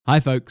Hi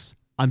folks,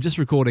 I'm just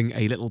recording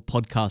a little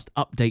podcast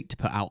update to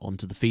put out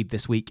onto the feed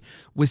this week.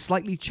 We're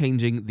slightly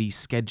changing the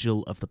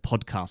schedule of the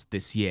podcast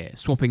this year,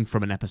 swapping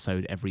from an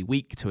episode every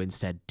week to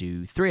instead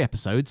do 3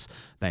 episodes,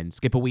 then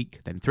skip a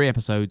week, then 3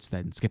 episodes,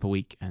 then skip a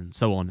week, and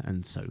so on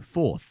and so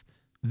forth.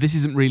 This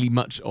isn't really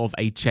much of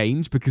a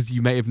change because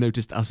you may have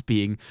noticed us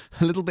being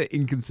a little bit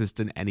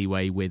inconsistent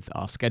anyway with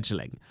our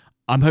scheduling.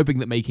 I'm hoping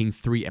that making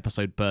 3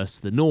 episode bursts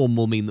the norm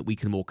will mean that we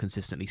can more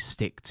consistently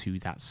stick to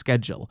that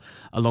schedule,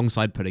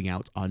 alongside putting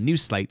out our new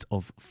slate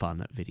of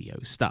fun video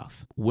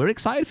stuff. We're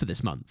excited for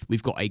this month.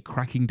 We've got a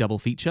cracking double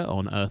feature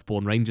on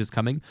Earthborn Rangers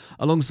coming,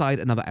 alongside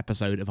another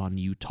episode of our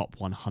new Top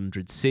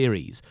 100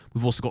 series.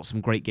 We've also got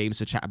some great games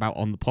to chat about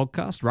on the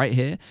podcast right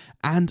here,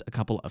 and a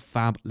couple of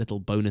fab little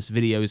bonus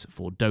videos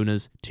for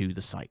donors to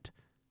the site.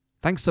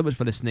 Thanks so much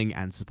for listening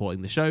and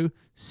supporting the show.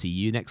 See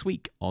you next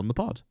week on the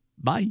pod.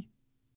 Bye.